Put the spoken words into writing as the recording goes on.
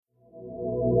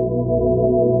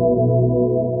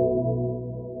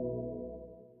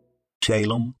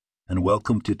Shalom, and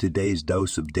welcome to today's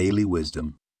dose of daily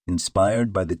wisdom,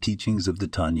 inspired by the teachings of the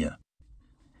Tanya.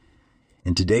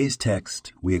 In today's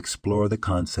text, we explore the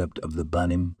concept of the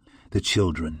banim, the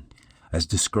children, as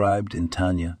described in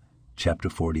Tanya, chapter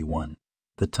 41.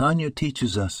 The Tanya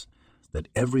teaches us that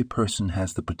every person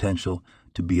has the potential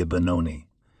to be a benoni,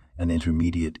 an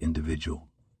intermediate individual.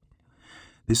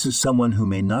 This is someone who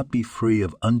may not be free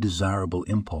of undesirable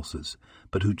impulses,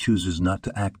 but who chooses not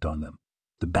to act on them.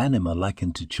 The banim are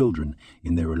likened to children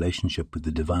in their relationship with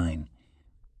the divine,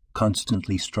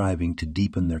 constantly striving to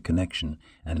deepen their connection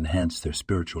and enhance their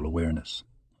spiritual awareness.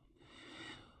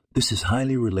 This is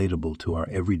highly relatable to our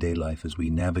everyday life as we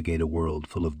navigate a world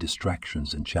full of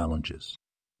distractions and challenges.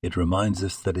 It reminds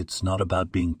us that it's not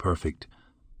about being perfect,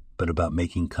 but about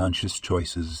making conscious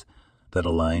choices that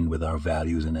align with our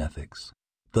values and ethics.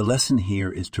 The lesson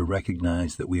here is to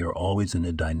recognize that we are always in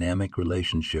a dynamic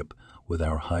relationship with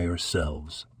our higher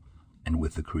selves and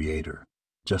with the Creator.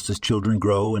 Just as children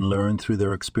grow and learn through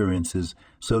their experiences,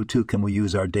 so too can we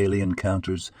use our daily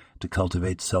encounters to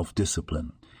cultivate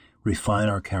self-discipline, refine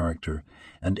our character,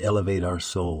 and elevate our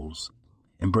souls.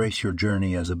 Embrace your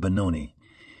journey as a benoni,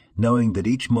 knowing that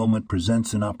each moment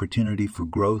presents an opportunity for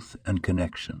growth and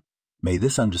connection. May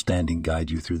this understanding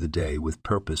guide you through the day with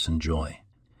purpose and joy.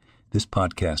 This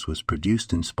podcast was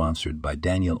produced and sponsored by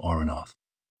Daniel Aronoff.